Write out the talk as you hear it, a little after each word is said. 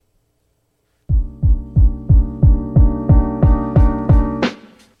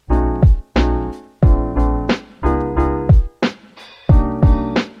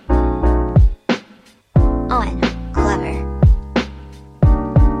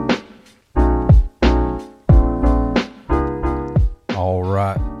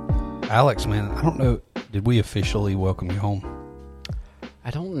Alex, man, I don't know. Did we officially welcome you home? I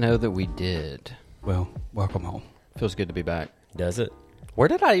don't know that we did. Well, welcome home. Feels good to be back. Does it? Where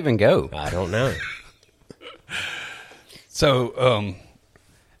did I even go? I don't know. So,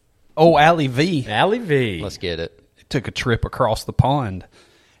 Allie V Allie V. Let's get it. took a trip across the pond.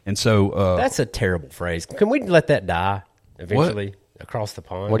 And so... That's a terrible phrase. Can we let that die eventually? Across the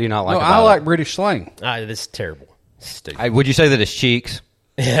pond? What do you not like no, about I like it? British slang. This is terrible. Stupid. Would you say that it's cheeks?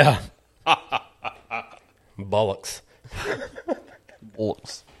 Yeah. Bollocks.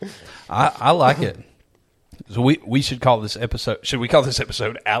 I like it. So we should call this episode... Should we call this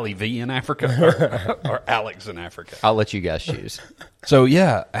episode Allie V in Africa or Alex in Africa? I'll let you guys choose. So,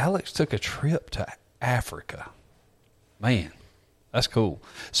 yeah, Alex took a trip to Africa. Man, that's cool.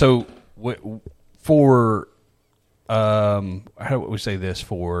 So, for, how do we say this?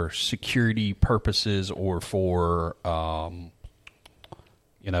 For security purposes or for,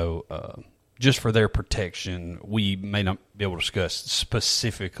 just for their protection, we may not be able to discuss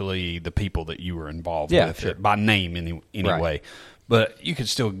specifically the people that you were involved with sure. by name anyway. Right. But you could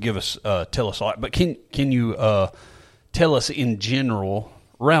still give us, tell us a lot. But can you tell us in general,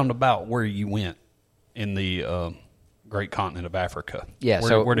 roundabout where you went in the great continent of Africa? Yeah.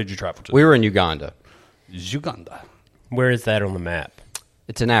 Where did you travel to? We were in Uganda. Uganda. Where is that on the map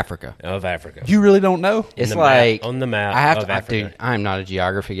It's in Africa. of Africa? You really don't know? It's the like map- on the map I have of to, Africa. Dude, I'm not a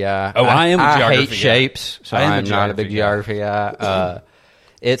geography guy. Oh, I am a geography hate guy. shapes, so I am a I'm not a big geography geography guy.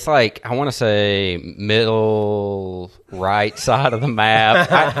 It's like, I want to say middle right side of the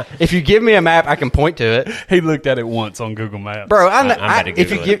map. If you give me a map, I can point to it. He looked at it once on Google Maps. Bro, I'm about to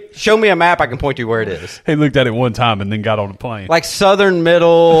if you Google show me a map, I can point to where it is. He looked at it one time and then got on a plane. Like southern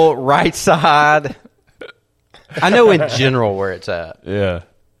middle, right side. I know in general where it's at. Yeah.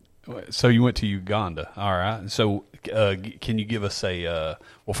 So you went to Uganda. All right. So can you give us a...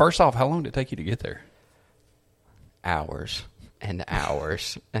 well, first off, how long did it take you to get there? Hours and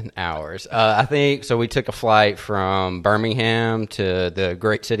hours and hours. I think, so we took a flight from Birmingham to the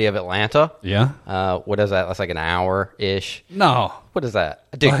great city of Atlanta. Yeah. What is that? That's like an hour-ish. No. What is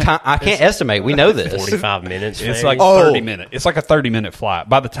that? Dude, I can't estimate. We know this. 45 minutes. It's maybe? like 30 minutes. It's like a 30-minute flight.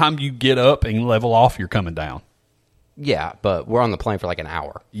 By the time you get up and level off, you're coming down. Yeah, but we're on the plane for like an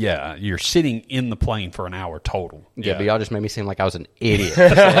hour. Yeah, you're sitting in the plane for an hour total. Yeah, but y'all just made me seem like I was an idiot. For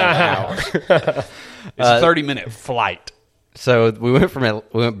saying an hour. It's a 30-minute flight. So we went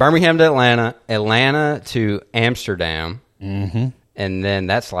Birmingham to Atlanta, Atlanta to Amsterdam, and then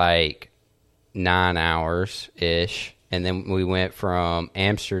that's like 9 hours ish, and then we went from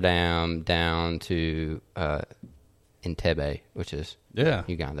Amsterdam down to Entebbe, which is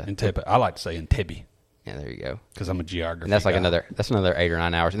Uganda. Entebbe. I like to say Entebbe Yeah, there you go. because I'm a geography And that's like guy. another 8 or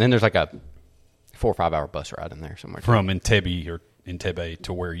 9 hours, and then there's like a 4 or 5 hour bus ride in there somewhere. From Entebbe or Entebbe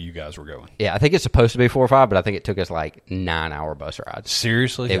to where you guys were going. Yeah, I think it's supposed to be 4 or 5, but I think it took us like 9 hour bus rides.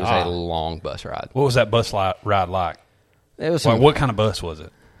 Seriously? It was a long bus ride. What was that bus ride like? It was What kind of bus was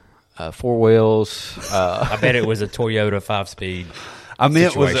it? 4 wheels. I bet it was a Toyota 5-speed. I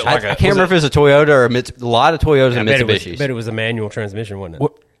meant, was it Situation. like I can't remember if it was a Toyota or a lot of Toyotas and I bet Mitsubishis. it was a manual transmission, wasn't it?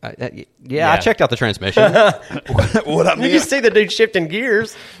 What, I checked out the transmission. what I You meant, can see the dude shifting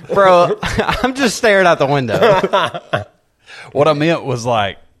gears. Bro, I'm just staring out the window. what I meant was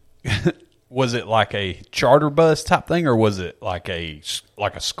like, was it like a charter bus type thing, or was it like a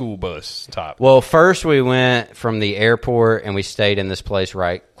school bus type? Well, first we went from the airport and we stayed in this place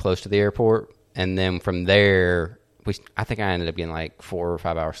right close to the airport. And then from there, I think I ended up getting like 4 or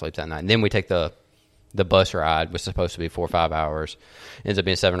 5 hours sleep that night. And then we take the bus ride, was supposed to be 4 or 5 hours. Ends up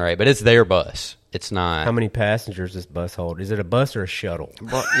being 7 or 8, but it's their bus. It's not. How many passengers does this bus hold? Is it a bus or a shuttle?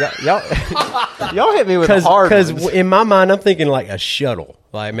 Bro, y'all hit me with the hard Because ones. in my mind, I'm thinking like a shuttle,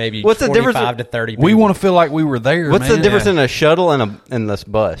 like maybe What's the 25 difference? to 30 people. We want to feel like we were there. What's man. the difference in a shuttle and this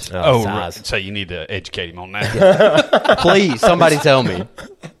bus? Oh, size. right. So you need to educate him on that. Please, somebody tell me.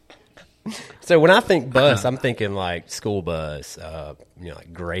 So when I think bus, I'm thinking like school bus,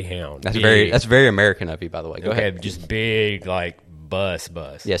 like Greyhound. That's big. very American of you, by the way. Go Okay, ahead. just big like bus.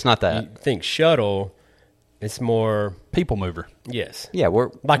 Yeah, it's not You that. think shuttle, it's more, People mover. yes, Yeah,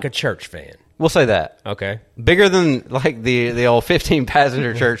 like a church van. we'll say that. Okay, Bigger than like the old 15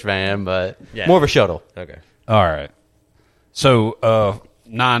 passenger church van, but Yeah. more of a shuttle. okay. All right. So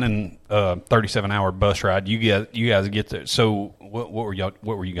 9 and 37-hour bus ride. You guys get there. So what were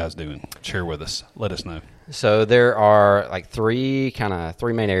you guys doing? Share with us. Let us know. So there are like three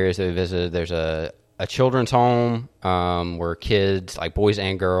main areas that we visited. There's a children's home where kids, like boys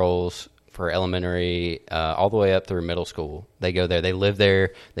and girls, for elementary all the way up through middle school. They go there. They live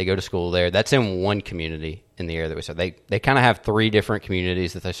there. They go to school there. That's in one community in the area that we serve. They kind of have 3 different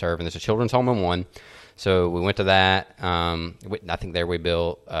communities that they serve, and there's a children's home in one. So we went to that. I think there we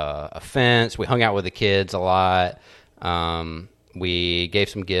built a fence. We hung out with the kids a lot. We gave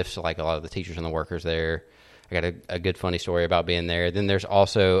some gifts to like a lot of the teachers and the workers there. I got a good funny story about being there. Then there's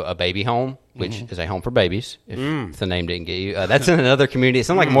also a baby home, which is a home for babies, if the name didn't get you. That's in another community. It's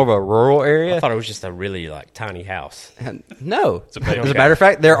in like more of a rural area. I thought it was just a really like tiny house. No. As a matter of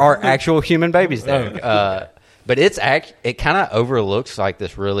fact, there are actual human babies there. But it kind of overlooks like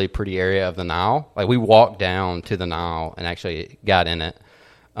this really pretty area of the Nile. Like we walked down to the Nile and actually got in it.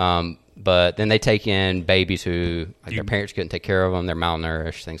 But then they take in babies who like their parents couldn't take care of them. They're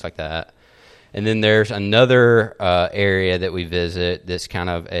malnourished, things like that. And then there's another area that we visit that's kind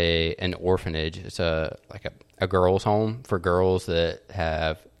of an orphanage. It's like a girls' home for girls that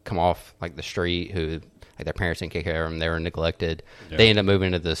have come off like the street who like their parents didn't take care of them. They were neglected. Yeah. They end up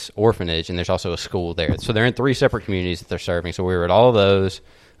moving to this orphanage, and there's also a school there. So they're in 3 separate communities that they're serving. So we were at all of those.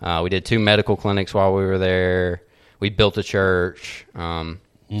 We did 2 medical clinics while we were there. We built a church. And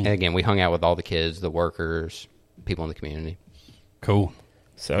again, we hung out with all the kids, the workers, people in the community. Cool.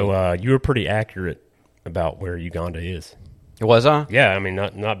 So you were pretty accurate about where Uganda is. Was I? Yeah, I mean,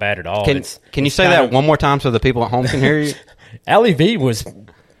 not bad at all. Can you say that one more time so the people at home can hear you? Ali V was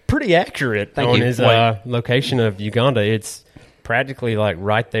pretty accurate on his location of Uganda. It's practically like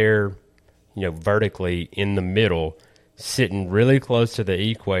right there, vertically in the middle, sitting really close to the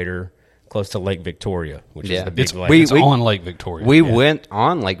equator, close to Lake Victoria, which is the big lake. It's on Lake Victoria. We went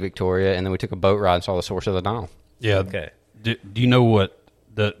on Lake Victoria, and then we took a boat ride and saw the source of the Nile. Yeah. Okay. Do you know what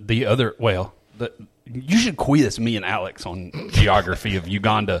the other? Well, you should quiz me and Alex on geography of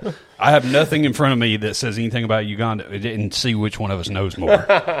Uganda. I have nothing in front of me that says anything about Uganda, and see which one of us knows more.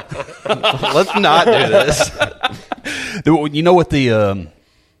 Let's not do this. You know what they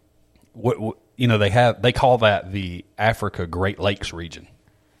call that the Africa Great Lakes region.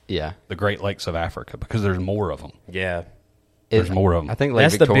 Yeah, the Great Lakes of Africa, because there's more of them. Yeah. There's more of them. I think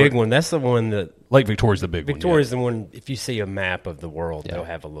that's the big one. That's the one that Lake Victoria's the big one. Victoria's the one. If you see a map of the world, they'll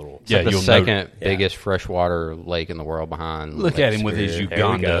have a little. It's the second biggest freshwater lake in the world behind. Look at him with his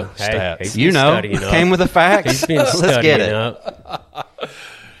Uganda stats. Came with the facts. He's been Let's get it. Up.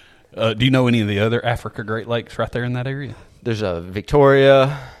 Do you know any of the other Africa Great Lakes right there in that area? There's a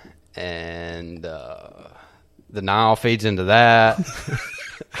Victoria, and the Nile feeds into that.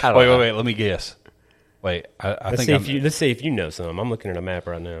 Wait. Let me guess. Wait, let's see if you know some. I'm looking at a map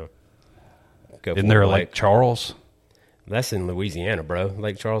right now. Isn't there a Lake Charles? That's in Louisiana, bro.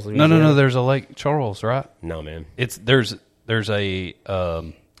 Lake Charles, Louisiana. No. There's a Lake Charles, right? No, man. There's a.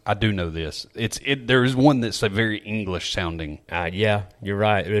 I do know this. There's one that's a very English sounding. Yeah, you're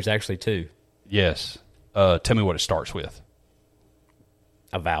right. There's actually 2. Yes. Tell me what it starts with.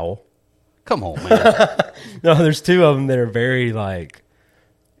 A vowel. Come on, man. No, there's 2 of them that are very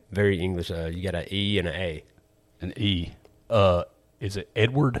English. You got an E and an A. An E. Is it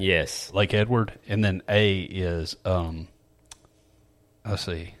Edward? Yes. Lake Edward. And then A is, let's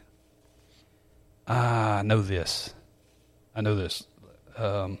see. I know this.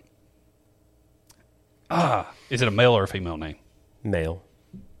 Is it a male or a female name? Male.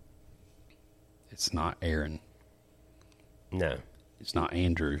 It's not Aaron. No. It's not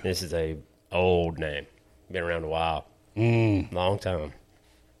Andrew. This is a old name. Been around a while. Long time.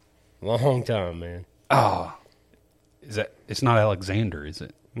 Long time, man. Oh. It's not Alexander, is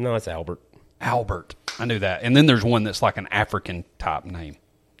it? No, it's Albert. Albert. I knew that. And then there's one that's like an African type name.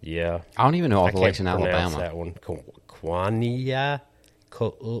 Yeah. I don't even know all the lakes in Alabama. Alabama. That one. Kwania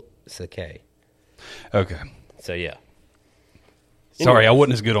Ko'usake. Okay. So, yeah. Sorry, I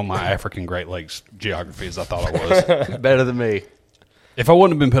wasn't as good on my African Great Lakes geography as I thought I was. Better than me. If I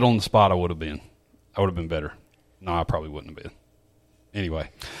wouldn't have been put on the spot, I would have been. I would have been better. No, I probably wouldn't have been. Anyway.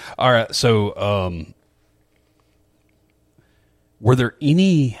 All right. So, were there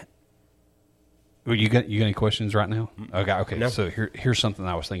any... You got any questions right now? Okay. No. So here's something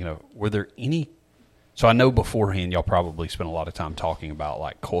I was thinking of. Were there any... So I know beforehand y'all probably spent a lot of time talking about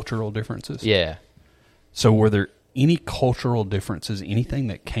like cultural differences. Yeah. So were there any cultural differences, anything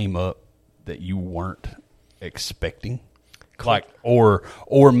that came up that you weren't expecting? Like, or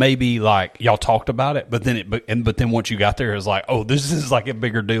maybe like y'all talked about it, but then once you got there, it was like, oh, this is like a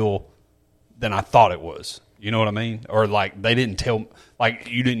bigger deal than I thought it was. You know what I mean? Or like they didn't tell, like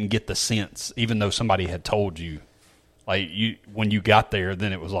you didn't get the sense, even though somebody had told you. Like when you got there,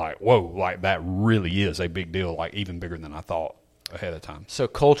 then it was like, whoa, like that really is a big deal, like even bigger than I thought. ahead of time, So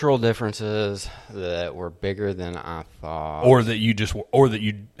cultural differences that were bigger than I thought. or that you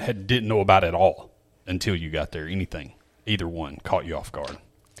didn't know about at all until you got there. Either one caught you off guard.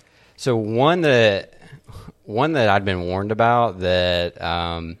 So one that I'd been warned about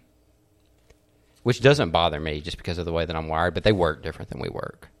that, which doesn't bother me just because of the way that I'm wired, but they work different than we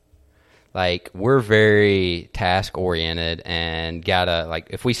work. Like, we're very task oriented and gotta, like,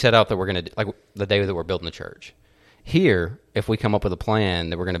 if we set out that we're gonna, like the day that we're building the church. Here, if we come up with a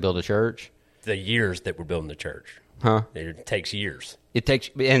plan that we're gonna build a church. The years that we're building the church. Huh? It takes years. It takes,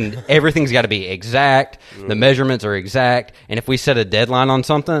 and everything's got to be exact. The measurements are exact. And if we set a deadline on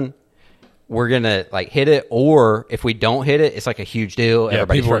something, we're going to like hit it. Or if we don't hit it, it's like a huge deal. Yeah,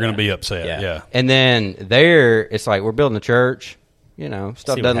 Everybody's people are going to be upset. Yeah. Yeah. And then there, it's like, we're building a church, stuff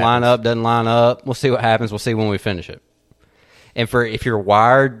See what doesn't line up. We'll see what happens. We'll see when we finish it. And if you're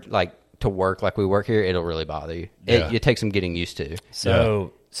wired like to work like we work here, it'll really bother you. Yeah. It takes some getting used to.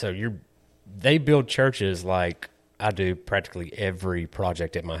 So they build churches like I do practically every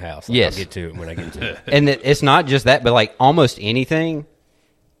project at my house. Yes. I'll get to it when I get to it. And it's not just that, but like almost anything,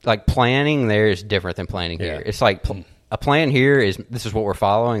 like planning there is different than planning here. Yeah. It's like a plan here is this is what we're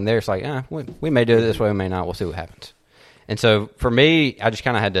following. There it's like, we may do it this way, we may not. We'll see what happens. And so for me, I just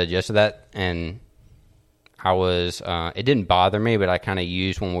kind of had to adjust to that. And I was, it didn't bother me, but I kind of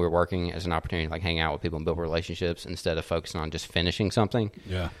used when we were working as an opportunity to like hang out with people and build relationships instead of focusing on just finishing something.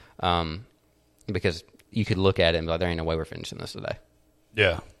 Yeah. Because you could look at it and be like, there ain't no way we're finishing this today.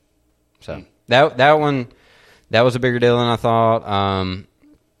 Yeah. So that one, that was a bigger deal than I thought.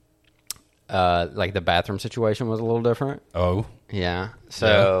 Like the bathroom situation was a little different. Oh. Yeah.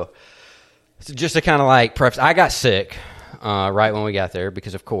 So just to kind of like preface, I got sick right when we got there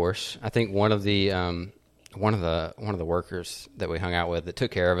because, of course, I think one of the workers that we hung out with that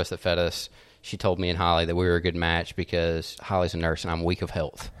took care of us, that fed us, she told me and Holly that we were a good match because Holly's a nurse and I'm weak of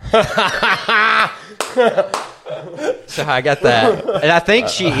health. So I got that. And I think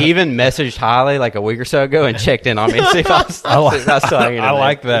she even messaged Holly like a week or so ago and checked in on me and see if I was still hanging in I there.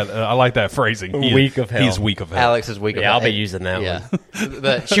 like that. I like that phrasing. Weak of health. He's weak of health. Alex is weak of Yeah, health. I'll be using that one.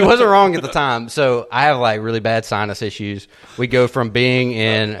 But she wasn't wrong at the time. So I have like really bad sinus issues. We go from being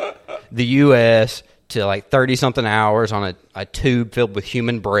in the U.S. to like 30-something hours on a tube filled with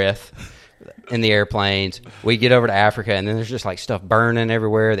human breath in the airplanes. We get over to Africa, and then there's just like stuff burning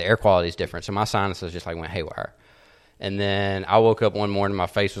everywhere. The air quality is different. So my sinuses just like went haywire. And then I woke up one morning, my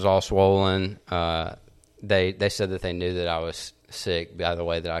face was all swollen. They said that they knew that I was sick by the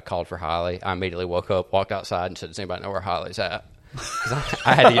way that I called for Holly. I immediately woke up, walked outside, and said, does anybody know where Holly's at?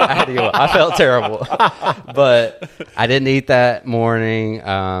 I had to go. I felt terrible. But I didn't eat that morning.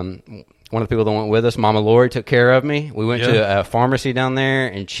 One of the people that went with us, Mama Lori, took care of me. We went to a pharmacy down there,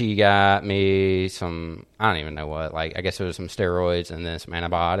 and she got me some, I don't even know what, like I guess it was some steroids and then some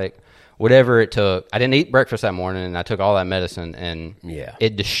antibiotic. Whatever it took. I didn't eat breakfast that morning, and I took all that medicine, and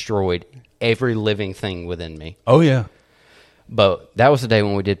it destroyed every living thing within me. Oh, yeah. But that was the day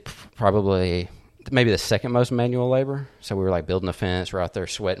when we did probably maybe the second most manual labor. So we were like building a fence. We're out there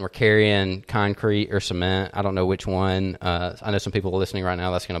sweating. We're carrying concrete or cement. I don't know which one. I know some people listening right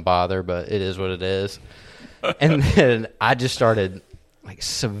now that's going to bother, but it is what it is. And then I just started like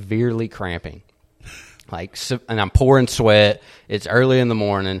severely cramping. And I'm pouring sweat. It's early in the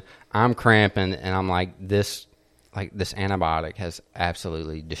morning. I'm cramping, and I'm like, this antibiotic has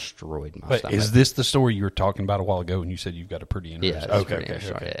absolutely destroyed my stomach. Is this the story you were talking about a while ago, and you said you've got a pretty interesting? Yeah, okay.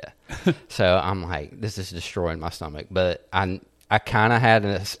 Yeah. So I'm like, this is destroying my stomach. But I kind of had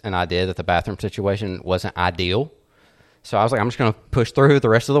an idea that the bathroom situation wasn't ideal. So I was like, I'm just going to push through the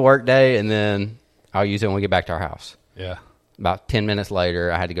rest of the workday, and then I'll use it when we get back to our house. Yeah. About 10 minutes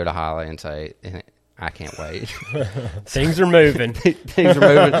later, I had to go to Holly and say, I can't wait. Things are moving. Things are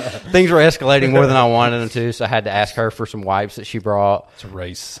moving. Things were escalating more than I wanted them to, so I had to ask her for some wipes that she brought. It's a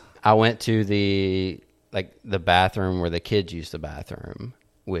race. I went to the bathroom where the kids use the bathroom,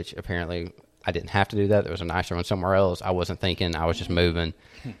 which apparently I didn't have to do that. There was a nicer one somewhere else. I wasn't thinking. I was just moving.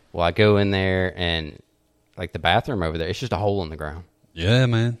 Well, I go in there, and like the bathroom over there, it's just a hole in the ground. Yeah,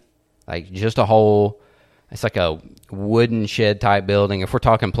 man. Like just a hole. It's like a wooden shed type building. If we're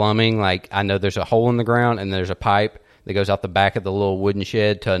talking plumbing, like I know there's a hole in the ground and there's a pipe that goes out the back of the little wooden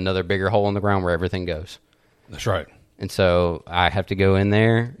shed to another bigger hole in the ground where everything goes. That's right. And so I have to go in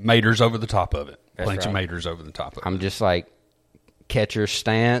there. Maters over the top of it. That's Plenty of right. maters over the top of it. I'm just like catcher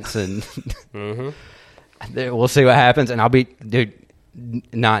stance, and we'll see what happens. And I'll be, dude,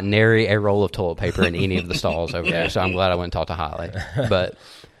 not nary a roll of toilet paper in any of the stalls over there. So I'm glad I went and talked to Holly. But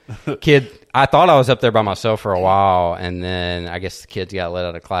I thought I was up there by myself for a while, and then I guess the kids got let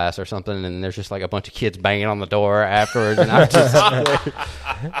out of class or something, and there's just like a bunch of kids banging on the door afterwards, and I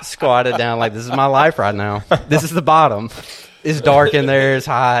just squatted down like, this is my life right now. This is the bottom. It's dark in there. It's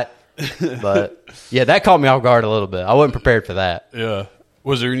hot. But, yeah, that caught me off guard a little bit. I wasn't prepared for that. Yeah.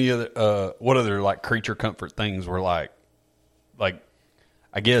 Was there any other, what other, like, creature comfort things were like,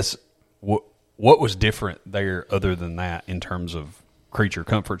 I guess, what was different there other than that in terms of creature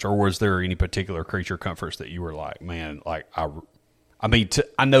comforts, or was there any particular creature comforts that you were like, man, like I mean,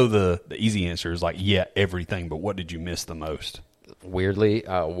 I know the easy answer is like, yeah, everything, but what did you miss the most? Weirdly,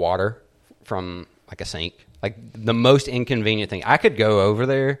 water from like a sink. Like the most inconvenient thing. I could go over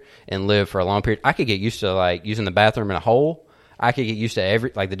there and live for a long period. I could get used to like using the bathroom in a hole. I could get used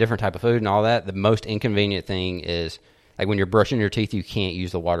to the different type of food and all that. The most inconvenient thing is like when you're brushing your teeth, you can't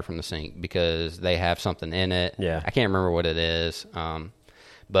use the water from the sink because they have something in it. Yeah. I can't remember what it is.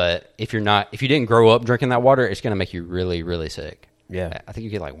 But if you didn't grow up drinking that water, it's going to make you really, really sick. Yeah. I think you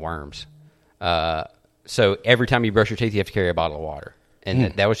get like worms. So every time you brush your teeth, you have to carry a bottle of water.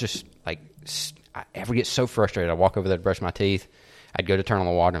 And that was just like, I ever get so frustrated. I walk over there to brush my teeth. I'd go to turn on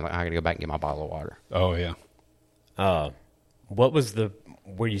the water and I'm like, I got to go back and get my bottle of water. Oh, yeah. What was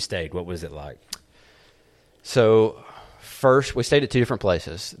where you stayed? What was it like? So first, we stayed at two different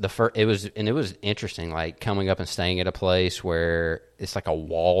places. It was interesting, like coming up and staying at a place where it's like a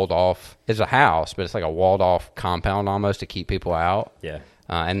walled off. It's a house, but it's like a walled off compound almost to keep people out. Yeah.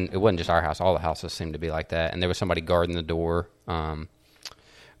 And it wasn't just our house; all the houses seemed to be like that. And there was somebody guarding the door.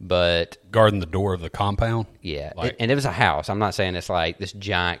 But guarding the door of the compound. Yeah, and it was a house. I'm not saying it's like this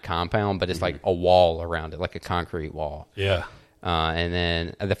giant compound, but it's like a wall around it, like a concrete wall. Yeah. And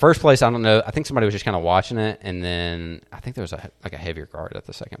then the first place, I don't know. I think somebody was just kind of watching it, and then I think there was a heavier guard at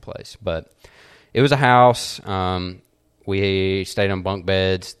the second place. But it was a house. We stayed on bunk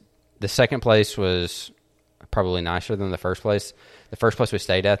beds. The second place was probably nicer than the first place. The first place we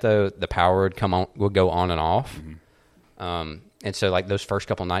stayed at, though, the power would go on and off. And so, like those first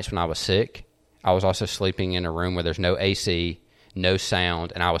couple nights when I was sick, I was also sleeping in a room where there's no AC, no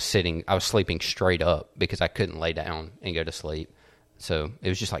sound, and I was sleeping straight up because I couldn't lay down and go to sleep. So it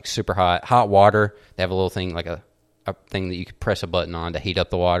was just like super hot water. They have a little thing like a thing that you could press a button on to heat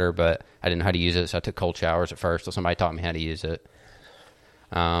up the water, but I didn't know how to use it, so I took cold showers at first till somebody taught me how to use it.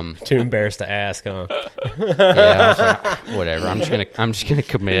 Too embarrassed to ask, huh? Yeah, I was like, whatever. I'm just gonna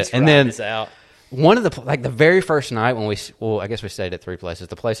commit. And then one of the very first night when I guess we stayed at three places.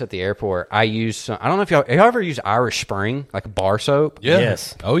 The place at the airport, I used I don't know if y'all ever used Irish Spring, like bar soap? Yeah.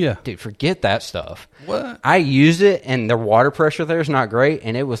 Yes. Oh, yeah. Dude, forget that stuff. What? I used it, and the water pressure there is not great,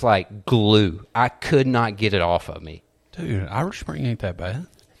 and it was like glue. I could not get it off of me. Dude, Irish Spring ain't that bad.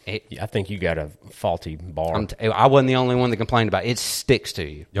 I think you got a faulty bar. I wasn't the only one that complained about it. It sticks to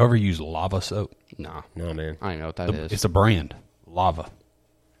you. You ever use lava soap? No, man. I don't even know what that is. It's a brand, Lava.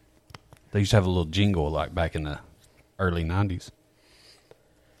 They used to have a little jingle like back in the early 90s.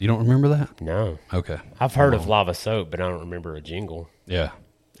 You don't remember that? No. Okay. I've heard of lava soap, but I don't remember a jingle. Yeah.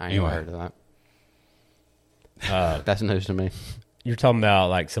 I ain't never heard of that. That's news to me. You're talking about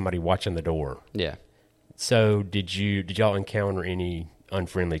like somebody watching the door. Yeah. So did y'all encounter any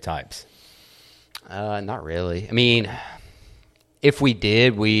unfriendly types? Not really. I mean, if we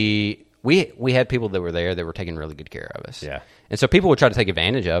did, we had people that were there that were taking really good care of us. Yeah. And so people would try to take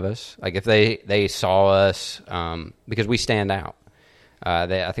advantage of us. Like if they saw us, because we stand out.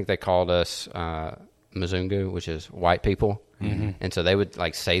 I think they called us Mzungu, which is white people. Mm-hmm. And so they would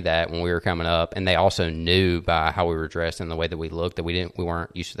like say that when we were coming up, and they also knew by how we were dressed and the way that we looked that we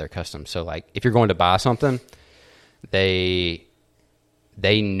weren't used to their customs. So like if you're going to buy something, they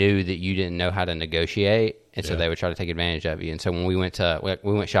knew that you didn't know how to negotiate, and so they would try to take advantage of you. And so when we went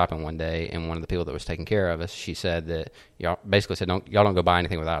shopping one day, and one of the people that was taking care of us, she said that y'all basically said, y'all don't go buy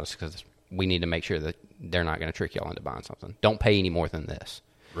anything without us because we need to make sure that they're not going to trick y'all into buying something. Don't pay any more than this.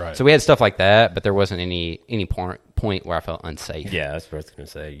 Right. So we had stuff like that, but there wasn't any point where I felt unsafe. Yeah, that's what I was going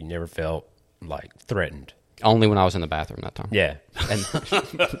to say. You never felt like threatened. Only when I was in the bathroom that time. Yeah. And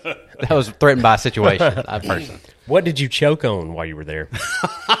that was threatened by a situation, that person. What did you choke on while you were there?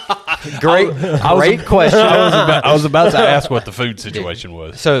 Great question. I was about to ask what the food situation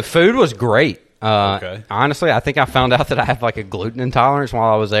was. So food was great. Okay. Honestly, I think I found out that I have like a gluten intolerance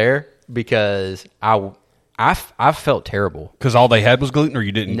while I was there because I felt terrible. Because all they had was gluten, or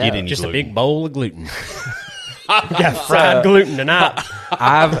you didn't get any Just gluten? a big bowl of gluten. You got fried gluten tonight.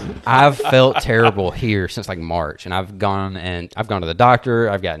 I've felt terrible here since like March, and I've gone to the doctor.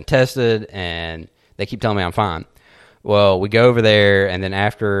 I've gotten tested, and they keep telling me I'm fine. Well, we go over there, and then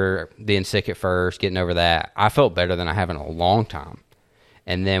after being sick at first, getting over that, I felt better than I have in a long time.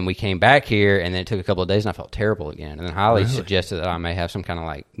 And then we came back here, and then it took a couple of days, and I felt terrible again. And then Holly suggested that I may have some kind of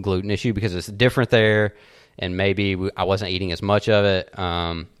like gluten issue because it's different there, and maybe I wasn't eating as much of it.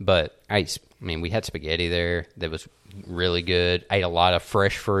 But I mean, we had spaghetti there that was really good. I ate a lot of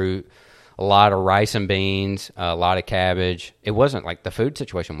fresh fruit, a lot of rice and beans, a lot of cabbage. It wasn't like the food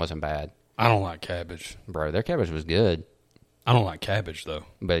situation wasn't bad. I don't like cabbage. Bro, their cabbage was good. I don't like cabbage though.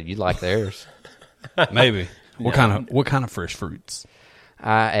 But you'd like theirs. Maybe. What kind of fresh fruits?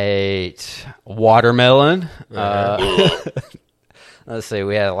 I ate watermelon. Let's see.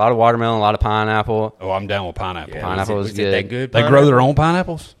 We had a lot of watermelon, a lot of pineapple. Oh, I'm down with pineapple. Yeah, Pineapple was it good. that good? They grow their own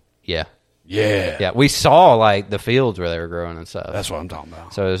pineapples? Yeah. Yeah. Yeah. We saw like the fields where they were growing and stuff. That's what I'm talking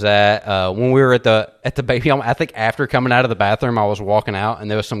about. So it was that when we were at the baby home, I think after coming out of the bathroom, I was walking out and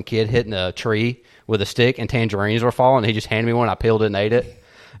there was some kid hitting a tree with a stick and tangerines were falling. He just handed me one. I peeled it and ate it.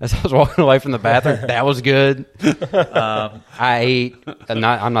 As I was walking away from the bathroom, that was good. I ate. I'm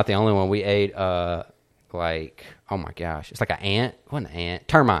not the only one. We ate like, oh my gosh, it's like an ant. What an ant?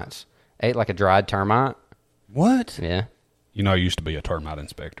 Termites. Ate like a dried termite. What? Yeah. You know, I used to be a termite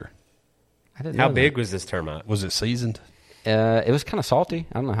inspector. I didn't How know big was this termite? Was it seasoned? that. It was kind of salty.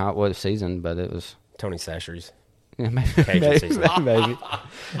 I don't know how it was seasoned, but it was. Tony Sashery's. Yeah, maybe, Cajun seasoning.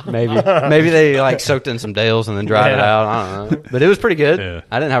 maybe they like soaked in some Dales and then dried it out. I don't know, but it was pretty good. Yeah.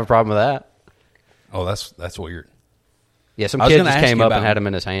 I didn't have a problem with that. Oh, that's weird. Yeah, some I was kid gonna just ask came you up about- and had them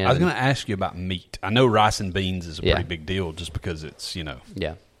in his hand. I was going to ask you about meat. I know rice and beans is a Yeah. pretty big deal just because it's,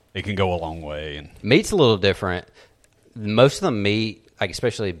 Yeah, it can go a long way. And meat's a little different. Most of the meat, like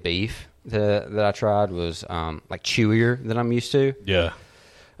especially beef that I tried, was like chewier than I'm used to. yeah.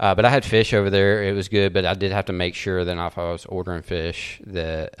 But I had fish over there. It was good, but I did have to make sure that if I was ordering fish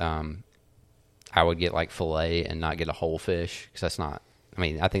that I would get like fillet and not get a whole fish because that's not. I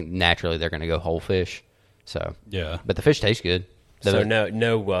mean, I think naturally they're going to go whole fish. So Yeah. but the fish tastes good. So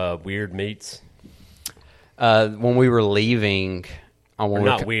no weird meats? When we were leaving, Or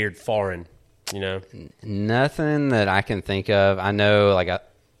not weird, foreign, nothing that I can think of. I know like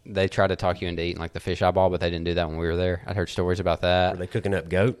they tried to talk you into eating like the fish eyeball, but they didn't do that when we were there. I'd heard stories about that. Were they cooking up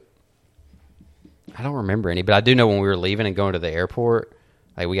goat? I don't remember any, but I do know when we were leaving and going to the airport,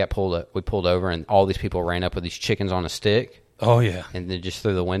 like we pulled over and all these people ran up with these chickens on a stick Oh, yeah. and then just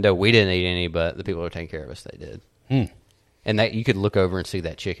through the window. We didn't eat any, but the people who were taking care of us, they did. And that you could look over and see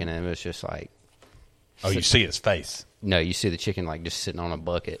that chicken, and it was just like, Oh, you see its face. no, you see the chicken like just sitting on a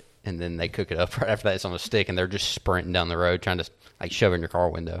bucket, and then they cook it up right after that. It's on a stick, and they're just sprinting down the road trying to like shove it in your car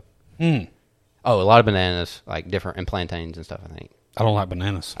window. Oh, a lot of bananas, like different, and plantains and stuff. I don't like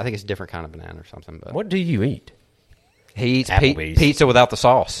bananas. I think it's a different kind of banana or something. But What do you eat? he eats Applebee's. pizza without the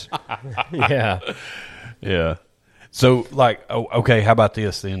sauce. Yeah. Yeah. So, like, okay, how about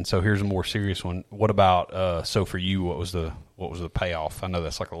this then? So here's a more serious one. What about? So for you, what was the payoff? I know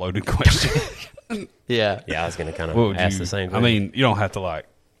that's like a loaded question. Yeah, Yeah, I was going to kind What of would ask you- the same thing. I mean, you don't have to like.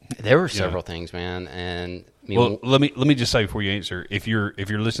 there were several things, man, and I mean, Well, let me just say before you answer, if you're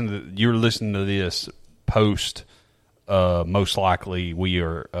listening to this post, most likely we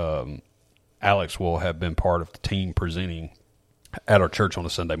are. Alex will have been part of the team presenting at our church on a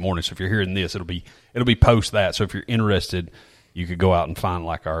Sunday morning. So if you're hearing this, it'll be post that. So if you're interested, you could go out and find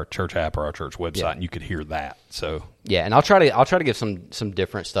like our church app or our church website, and you could hear that. So yeah, and I'll try to give some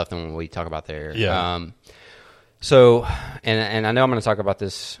different stuff than when we talk about there. Yeah. So, and I know I'm going to talk about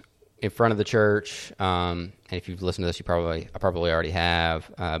this in front of the church. And if you've listened to this, I probably already have.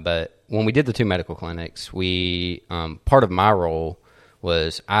 But when we did the 2 medical clinics, we part of my role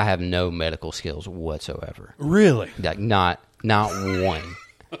was I have no medical skills whatsoever. really, Like not one,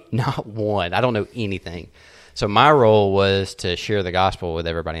 not one. I don't know anything. So my role was to share the gospel with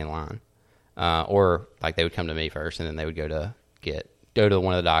everybody in line, or like they would come to me first, and then they would go to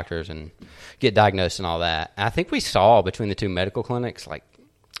one of the doctors and get diagnosed and all that. And I think we saw between the 2 medical clinics like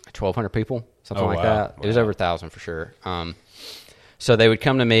 1,200 people, something Oh, like wow. that. It was over 1,000 for sure. So they would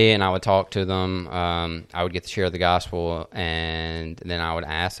come to me, and I would talk to them. I would get to share the gospel, and then I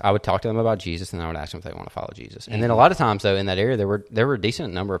would talk to them about Jesus, and I would ask them if they want to follow Jesus. And then a lot of times, though, in that area, there were a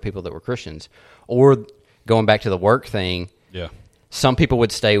decent number of people that were Christians. Or going back to the work thing, yeah, some people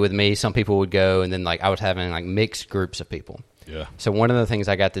would stay with me, some people would go, and then like I was having like mixed groups of people. yeah, So one of the things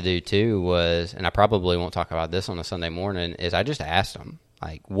I got to do too was, and I probably won't talk about this on a Sunday morning, is I just asked them,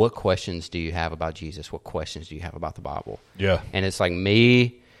 like, what questions do you have about Jesus? What questions do you have about the Bible? yeah. And it's like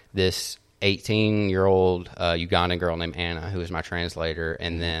me, this 18-year-old Ugandan girl named Anna, who is my translator,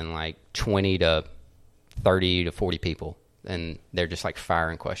 and then like 20 to 30 to 40 people. And they're just like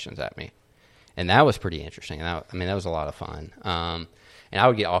firing questions at me. And that was pretty interesting. And that was a lot of fun. And I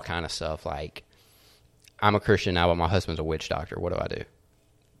would get all kind of stuff like, I'm a Christian now, but my husband's a witch doctor. What do I do?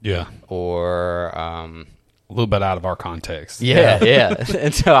 Yeah. or a little bit out of our context. yeah.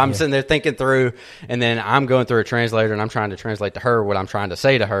 And so I'm sitting there thinking through, and then I'm going through a translator, and I'm trying to translate to her what I'm trying to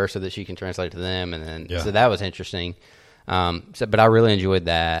say to her so that she can translate to them. And then so that was interesting. But I really enjoyed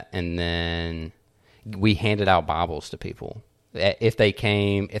that. And then we handed out Bibles to people. If they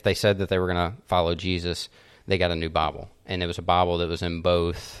said that they were going to follow Jesus, they got a new Bible. And it was a Bible that was in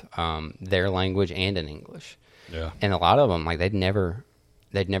both their language and in English. Yeah. And a lot of them, like, they'd never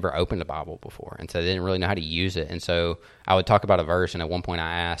opened a Bible before, and so they didn't really know how to use it. And so I would talk about a verse, and at one point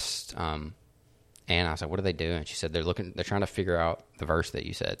I asked Anna, I was like, "What are they doing?" She said, "They're trying to figure out the verse that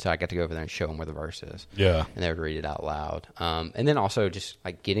you said." So I got to go over there and show them where the verse is. Yeah. And they would read it out loud. And then also just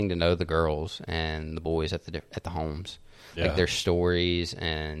like getting to know the girls and the boys at the homes, like their stories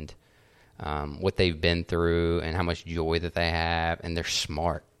and what they've been through and how much joy that they have, and they're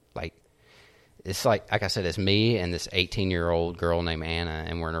smart. It's like I said, it's me and this 18-year-old girl named Anna,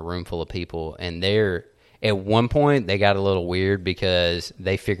 and we're in a room full of people. And at one point, they got a little weird because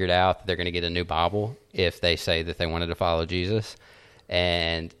they figured out that they're going to get a new Bible if they say that they wanted to follow Jesus.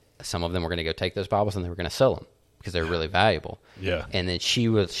 And some of them were going to go take those Bibles and they were going to sell them because they're really valuable. Yeah. And then she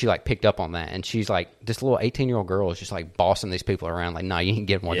like picked up on that, and she's like, this little 18-year-old girl is just like bossing these people around. Like, no, you can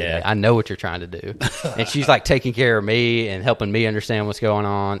get one today. I know what you're trying to do. And she's like taking care of me and helping me understand what's going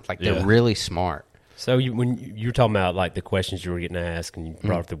on. Like, they're really smart. So when you were talking about like the questions you were getting asked, and you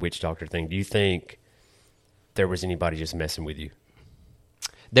brought up the witch doctor thing, do you think there was anybody just messing with you?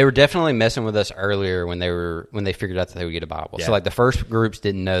 They were definitely messing with us earlier when they figured out that they would get a Bible. Yeah. So like the first groups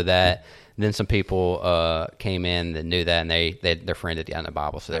didn't know that. Then some people came in that knew that, and their friend had gotten a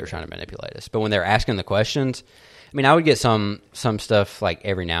Bible, so they were trying to manipulate us. But when they were asking the questions, I mean, I would get some stuff like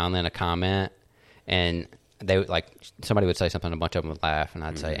every now and then, a comment, and they would, like, somebody would say something, a bunch of them would laugh, and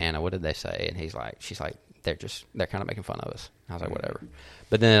I'd say, Anna, what did they say? And she's like, they're kind of making fun of us. I was like, whatever.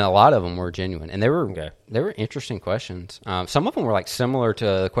 But then a lot of them were genuine, and they were interesting questions. Some of them were like similar to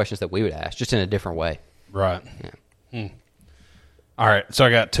the questions that we would ask, just in a different way. Right. Yeah. All right. So I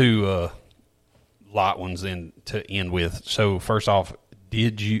got two light ones then to end with. So first off,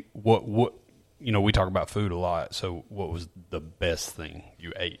 what we talk about food a lot. So what was the best thing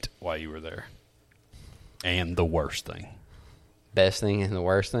you ate while you were there, and the worst thing? Best thing and the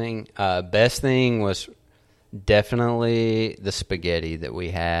worst thing. Best thing was definitely the spaghetti that we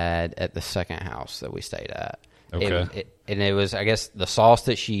had at the second house that we stayed at. Okay. It was, I guess, the sauce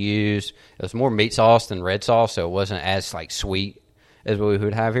that she used. It was more meat sauce than red sauce, so it wasn't as like sweet as what we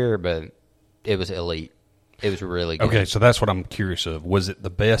would have here, but it was elite. It was really good. Okay, so that's what I'm curious of. Was it the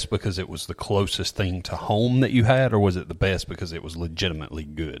best because it was the closest thing to home that you had, or was it the best because it was legitimately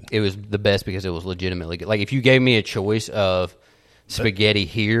good? It was the best because it was legitimately good. Like, if you gave me a choice of spaghetti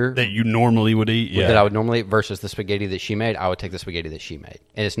here that you normally would eat, that I would normally eat versus the spaghetti that she made, I would take the spaghetti that she made.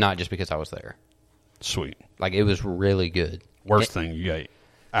 And it's not just because I was there. Sweet. Like, it was really good. Worst thing you ate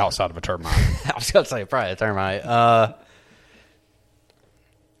outside of a termite? I was going to say probably a termite.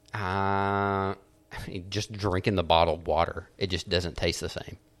 Just drinking the bottled water, it just doesn't taste the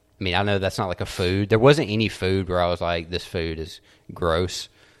same. I mean, I know that's not like a food. There wasn't any food where I was like, this food is gross.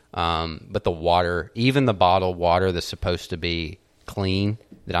 But the water, even the bottled water that's supposed to be clean,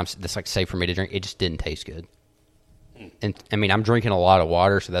 that's like safe for me to drink, it just didn't taste good. And I mean, I'm drinking a lot of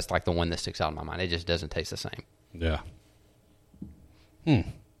water, so that's like the one that sticks out in my mind. It just doesn't taste the same. Yeah. Is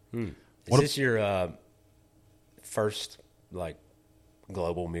this your first like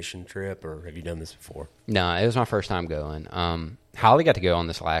global mission trip, or have you done this before? No, it was my first time going. Holly got to go on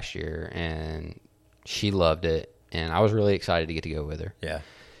this last year, and she loved it, and I was really excited to get to go with her. Yeah.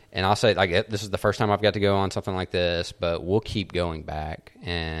 And I'll say, like, this is the first time I've got to go on something like this, but we'll keep going back.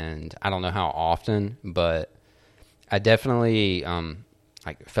 And I don't know how often, but I definitely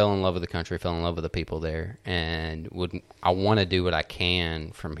fell in love with the country, fell in love with the people there, and I want to do what I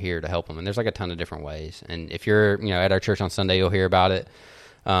can from here to help them. And there's like a ton of different ways. And if you're at our church on Sunday, you'll hear about it.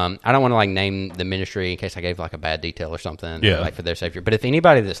 I don't want to like name the ministry in case I gave like a bad detail or something, like for their safety. But if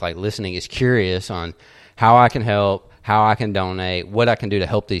anybody that's like listening is curious on how I can help, how I can donate, what I can do to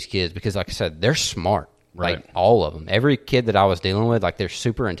help these kids, because like I said, they're smart, right? Like all of them. Every kid that I was dealing with, like, they're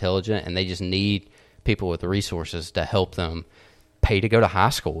super intelligent, and they just need people with the resources to help them pay to go to high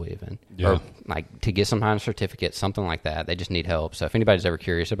school even, or like to get some kind of certificate, something like that. They just need help. So if anybody's ever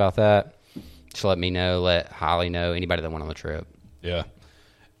curious about that, just let me know, let Holly know, anybody that went on the trip. Yeah.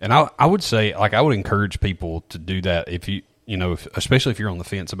 And I would say, like, I would encourage people to do that if especially if you're on the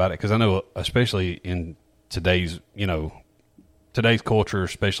fence about it, because I know, especially in today's culture,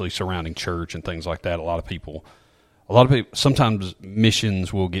 especially surrounding church and things like that, a lot of people, sometimes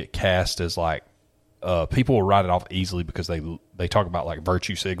missions will get cast as like people will write it off easily because they talk about like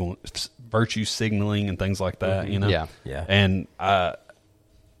virtue signaling and things like that. You know, yeah. And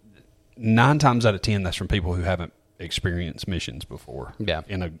 9 times out of 10, that's from people who haven't experienced missions before. Yeah,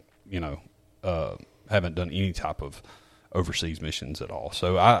 haven't done any type of overseas missions at all.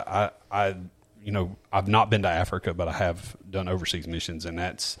 So I I've not been to Africa, but I have done overseas missions, and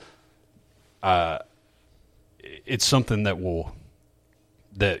that's it's something that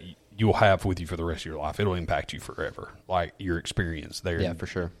you'll have with you for the rest of your life. It'll impact you forever, like your experience there. Yeah, for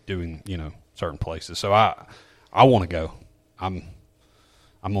sure. Doing certain places. So I want to go.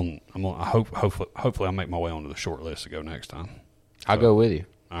 Hopefully I'll make my way onto the short list to go next time. I'll go with you.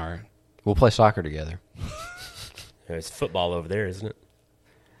 All right. We'll play soccer together. It's football over there, isn't it?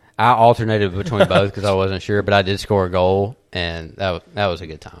 I alternated between both because I wasn't sure, but I did score a goal, and that was a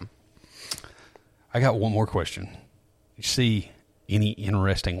good time. I got one more question. You see any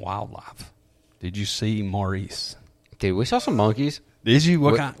interesting wildlife? Did you see Maurice? Dude, we saw some monkeys. Did you?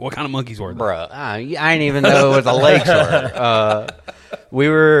 What kind of monkeys were they? Bro, I didn't even know what the lakes were.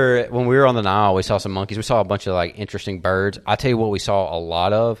 When we were on the Nile, we saw some monkeys. We saw a bunch of like interesting birds. I tell you what, we saw a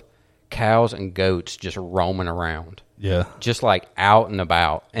lot of cows and goats just roaming around. Yeah, just like out and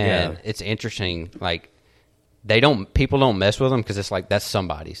about, and it's interesting. Like people don't mess with them because it's like that's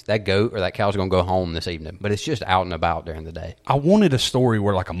somebody's. That goat or that cow's gonna go home this evening, but it's just out and about during the day. I wanted a story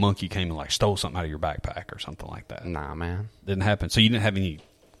where like a monkey came and like stole something out of your backpack or something like that. Nah, man, didn't happen. So you didn't have any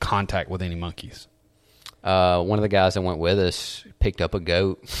contact with any monkeys. One of the guys that went with us picked up a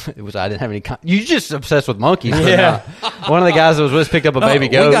goat. I didn't have any. You just obsessed with monkeys. Yeah. One of the guys that was with us picked up a baby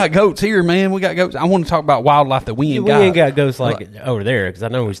goat. We got goats here, man. We got goats. I want to talk about wildlife that we ain't got. We ain't got goats like over there because I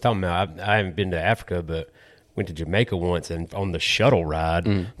know what he's talking about. I haven't been to Africa, but went to Jamaica once, and on the shuttle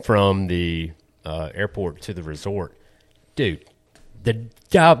ride from the airport to the resort, dude, the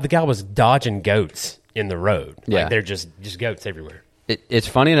guy was dodging goats in the road. Yeah, like they're just goats everywhere. It's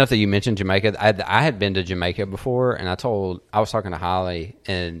funny enough that you mentioned Jamaica. I had been to Jamaica before, and I was talking to Holly,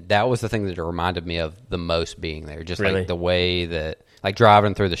 and that was the thing that reminded me of the most being there. Just really? Like the way that, like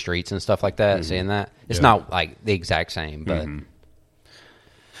driving through the streets and stuff like that, seeing that. It's not like the exact same, but.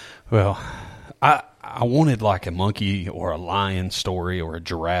 Well, I wanted like a monkey or a lion story or a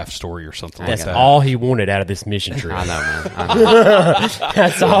giraffe story or something like that. That's all he wanted out of this mission trip. I know, man. I know.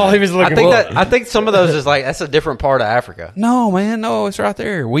 That's all he was looking for. I think some of those is like that's a different part of Africa. No, man, no, it's right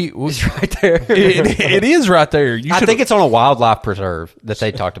there. It's right there. it is right there. I think it's on a wildlife preserve that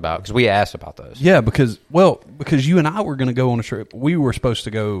they talked about because we asked about those. Yeah, because you and I were going to go on a trip. We were supposed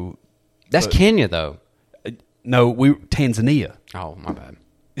to go. That's Kenya, though. No, Tanzania. Oh, my bad.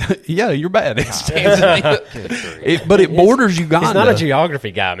 Yeah, you're bad. It's Tanzania. But it borders Uganda. He's not a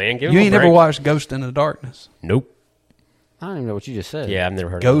geography guy, man. Give him You a ain't break. never watched Ghost in the Darkness? Nope. I don't even know what you just said. Yeah, I've never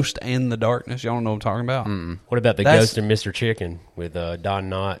heard Ghost and the Darkness. Y'all don't know what I'm talking about? What about the That's- Ghost and Mr. Chicken with Don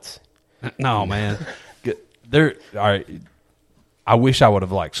Knotts? No, man. All right. I wish I would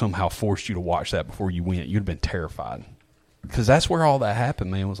have like somehow forced you to watch that before you went. You'd have been terrified. Because that's where all that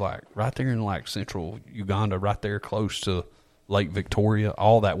happened, man. Was like right there in like central Uganda, right there close to Lake Victoria.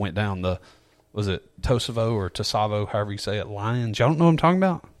 All that went down was it Tosavo or Tosavo, however you say it, lions. Y'all don't know what I'm talking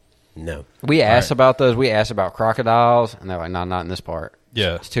about? No. We asked about those. We asked about crocodiles, and they're like, no, not in this part.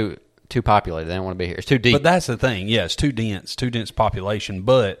 Yeah. It's too populated. They don't want to be here. It's too deep. But that's the thing. Yeah, it's too dense population.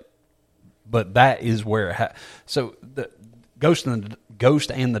 But that is where it so the Ghost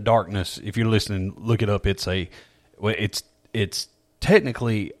and the Darkness. If you're listening, look it up. It's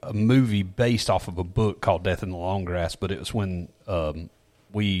technically a movie based off of a book called Death in the Long Grass. But it was when the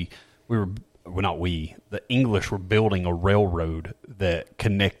English were building a railroad that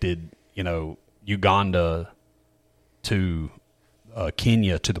connected Uganda to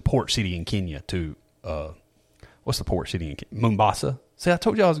Kenya, to the port city in Kenya, to what's the port city in Kenya? Mombasa. See, I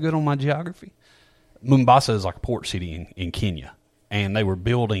told you I was good on my geography. Mombasa is like a port city in Kenya, and they were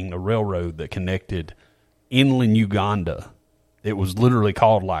building a railroad that connected inland Uganda. It was literally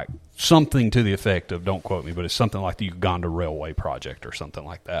called like something to the effect of, don't quote me, but it's something like the Uganda Railway Project or something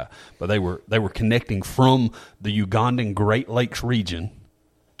like that. But they were connecting from the Ugandan Great Lakes region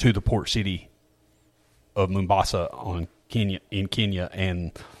to the port city of Mombasa in Kenya,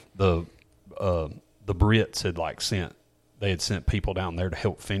 and the Brits had sent people down there to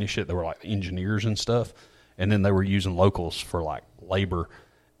help finish it. They were like engineers and stuff, and then they were using locals for like labor,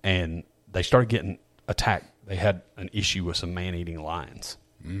 and they started getting attacked. They had an issue with some man-eating lions.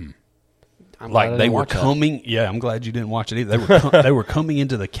 Like they were coming. Yeah, I'm glad you didn't watch it either. They were coming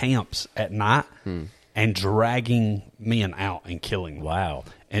into the camps at night and dragging men out and killing them. Wow.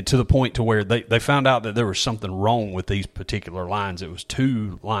 And to the point to where they found out that there was something wrong with these particular lions. It was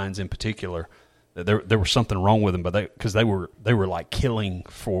 2 lions in particular There was something wrong with them, but because they were like killing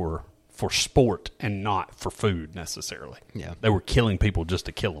for sport and not for food necessarily. Yeah, they were killing people just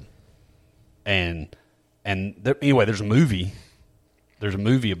to kill them. Anyway, there's a movie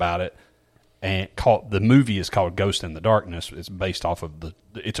about it, and the movie is called Ghost in the Darkness. It's based off of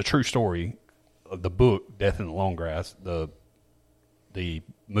it's a true story of the book Death in the Long Grass. The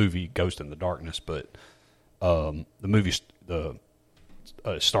movie Ghost in the Darkness, but the movie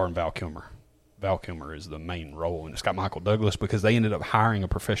starring Val Kilmer. Val Kilmer is the main role, and it's got Michael Douglas because they ended up hiring a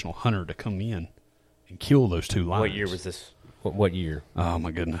professional hunter to come in and kill those two lions. What year was this? What year? Oh my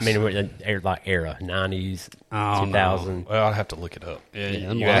goodness! I mean, like era, 90s, 2000. Well, I'd have to look it up.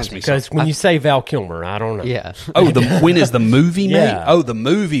 You asked me because when you say Val Kilmer, I don't know. Yeah. When is the movie made? Yeah. Oh, the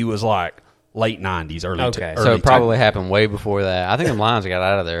movie was like late 90s, early. Okay. So it probably happened way before that. I think them lions got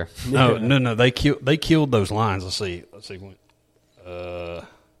out of there. No. They killed those lions. Let's see.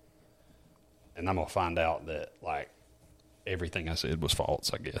 And I'm gonna find out that like everything I said was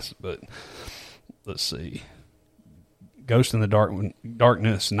false, I guess. But let's see. Ghost in the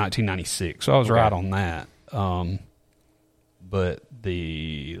Darkness, 1996. So I was right on that. But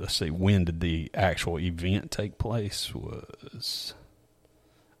let's see, when did the actual event take place? I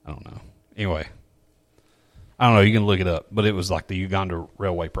don't know. Anyway, I don't know. You can look it up. But it was like the Uganda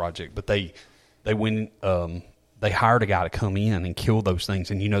Railway Project. But they went. They hired a guy to come in and kill those things,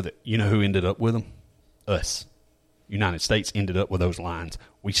 and you know who ended up with them? Us. United States ended up with those lions.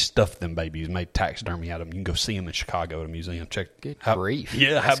 We stuffed them babies, made taxidermy out of them. You can go see them in Chicago at a museum. Good grief.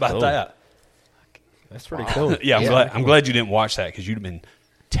 Yeah, how about cool. that? That's pretty cool. Yeah, I'm glad you didn't watch that because you'd have been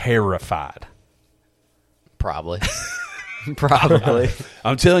terrified. Probably. Probably.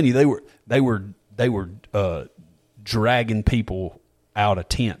 I'm telling you, they were dragging people out of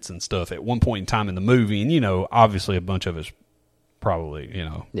tents and stuff at one point in time in the movie, and obviously a bunch of it's probably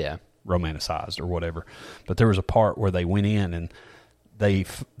yeah, romanticized or whatever, but there was a part where they went in and they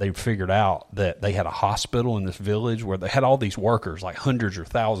figured out that they had a hospital in this village where they had all these workers, like hundreds or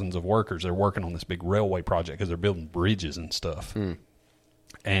thousands of workers. They're working on this big railway project because they're building bridges and stuff.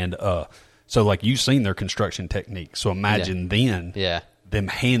 And so like you've seen their construction technique, so imagine them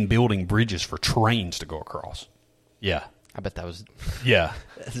hand building bridges for trains to go across. Yeah, I bet that was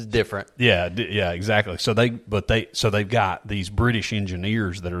this is different. Yeah, exactly. So they've got these British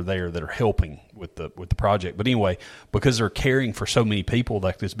engineers that are there that are helping with the project. But anyway, because they're caring for so many people,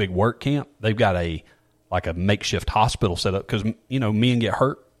 like this big work camp, they've got a makeshift hospital set up because men get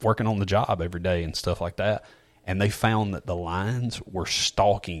hurt working on the job every day and stuff like that. And they found that the lions were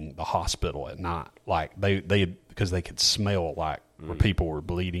stalking the hospital at night, like because they could smell like where people were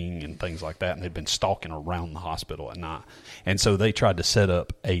bleeding and things like that, and they'd been stalking around the hospital at night. And so they tried to set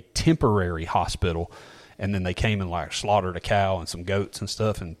up a temporary hospital, and then they came and like slaughtered a cow and some goats and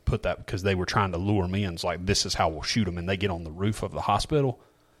stuff and put that because they were trying to lure them in. It's like, this is how we'll shoot them. And they get on the roof of the hospital,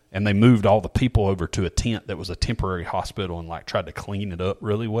 and they moved all the people over to a tent that was a temporary hospital and like tried to clean it up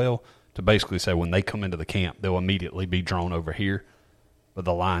really well to basically say when they come into the camp, they'll immediately be drawn over here. But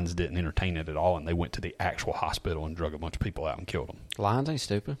the lions didn't entertain it at all, and they went to the actual hospital and drug a bunch of people out and killed them. Lions ain't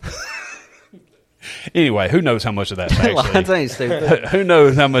stupid. Anyway, who knows how much of that's actually... Lions ain't stupid. Who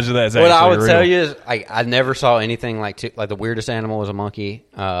knows how much of that's actually What I would real. tell you is I never saw anything like the weirdest animal was a monkey.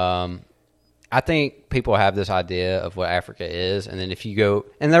 I think people have this idea of what Africa is, and then if you go...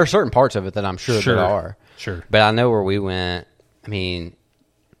 And there are certain parts of it that I'm sure there are. Sure. But I know where we went, I mean...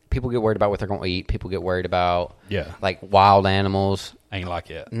 People get worried about what they're going to eat. People get worried about like wild animals. Ain't like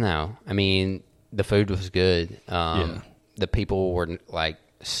it. No. I mean, the food was good. The people were like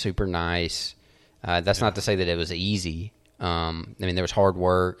super nice. That's not to say that it was easy. I mean, there was hard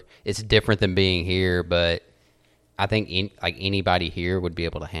work. It's different than being here, but I think anybody here would be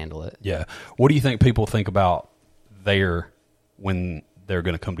able to handle it. Yeah. What do you think people think about there when they're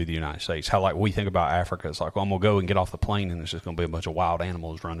going to come to the United States? How like we think about Africa, it's like, well, I'm going to go and get off the plane and there's just going to be a bunch of wild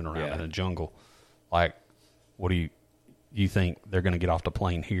animals running around in a jungle. Like, what do you think they're going to get off the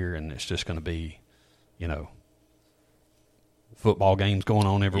plane here and it's just going to be, football games going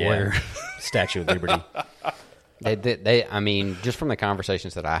on everywhere? Yeah. Statue of Liberty. They I mean, just from the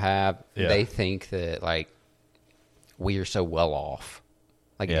conversations that I have, they think that like we are so well off,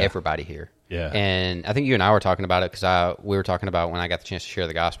 like everybody here. Yeah. And I think you and I were talking about it because we were talking about when I got the chance to share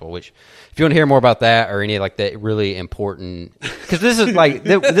the gospel, which if you want to hear more about that or any like that really important, because this is like,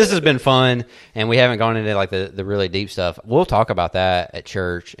 this has been fun and we haven't gone into like the really deep stuff. We'll talk about that at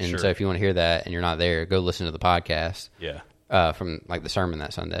church. And so if you want to hear that and you're not there, go listen to the podcast. Yeah. From like the sermon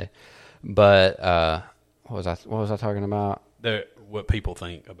that Sunday. But what was I talking about? What people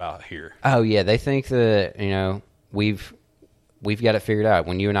think about here. Oh yeah. They think that, we've we've got it figured out.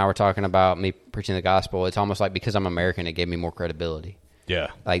 When you and I were talking about me preaching the gospel, it's almost like because I'm American, it gave me more credibility. Yeah.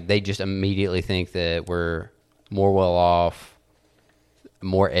 Like they just immediately think that we're more well off,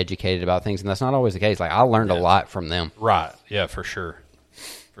 more educated about things, and that's not always the case. Like I learned a lot from them. Right. Yeah, for sure.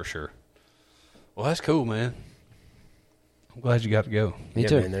 For sure. Well, that's cool, man. I'm glad you got to go. Me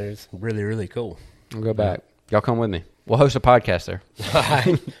too. Man, it's really, really cool. I'll go back. Y'all come with me. We'll host a podcast there.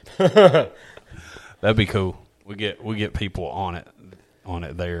 That'd be cool. We get people on it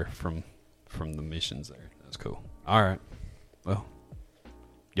there from the missions there. That's cool. All right. Well,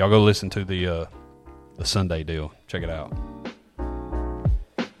 y'all go listen to the Sunday deal. Check it out.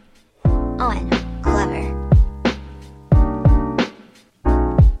 On.